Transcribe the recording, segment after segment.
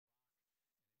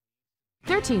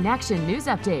13 Action News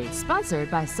Update,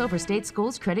 sponsored by Silver State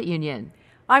Schools Credit Union.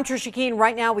 I'm Trisha Keene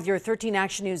right now with your 13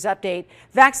 Action News Update.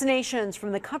 Vaccinations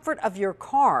from the comfort of your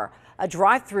car. A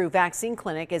drive-through vaccine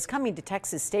clinic is coming to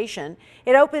Texas Station.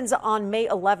 It opens on May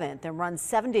 11th and runs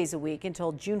 7 days a week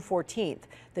until June 14th.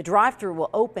 The drive-through will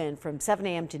open from 7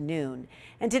 a.m. to noon.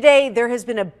 And today there has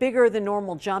been a bigger than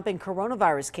normal jump in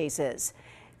coronavirus cases.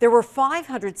 There were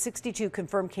 562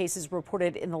 confirmed cases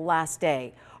reported in the last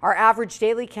day. Our average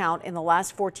daily count in the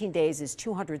last 14 days is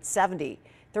 270.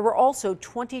 There were also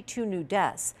 22 new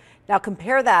deaths. Now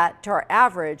compare that to our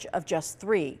average of just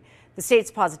 3. The state's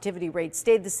positivity rate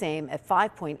stayed the same at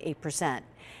 5.8%.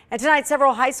 And tonight,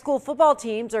 several high school football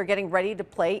teams are getting ready to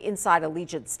play inside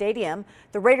Allegiant Stadium.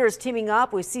 The Raiders teaming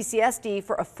up with CCSD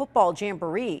for a football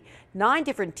jamboree. 9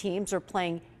 different teams are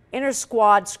playing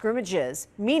inter-squad scrimmages,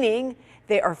 meaning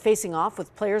they are facing off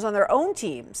with players on their own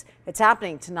teams. It's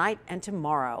happening tonight and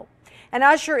tomorrow. And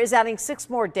Usher is adding 6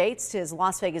 more dates to his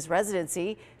Las Vegas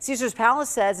residency. Caesars Palace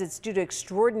says it's due to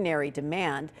extraordinary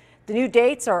demand. The new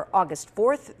dates are August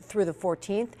 4th through the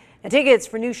 14th. And tickets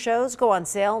for new shows go on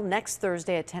sale next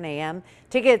Thursday at 10 a.m.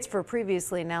 Tickets for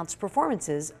previously announced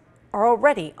performances are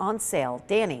already on sale.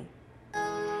 Danny.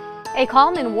 A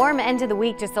calm and warm end to the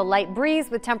week, just a light breeze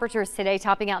with temperatures today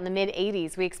topping out in the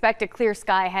mid-80s. We expect a clear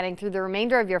sky heading through the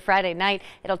remainder of your Friday night.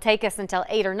 It'll take us until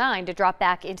 8 or 9 to drop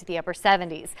back into the upper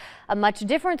 70s. A much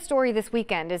different story this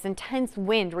weekend as intense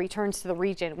wind returns to the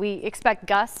region. We expect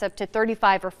gusts up to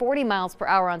 35 or 40 miles per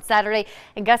hour on Saturday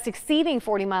and gusts exceeding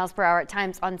 40 miles per hour at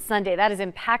times on Sunday. That is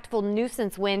impactful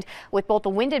nuisance wind with both a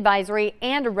wind advisory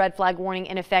and a red flag warning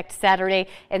in effect Saturday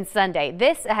and Sunday.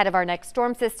 This ahead of our next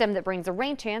storm system that brings a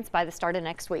rain chance by the start of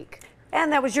next week.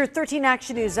 And that was your 13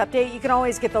 Action News Update. You can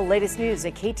always get the latest news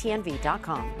at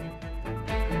ktnv.com.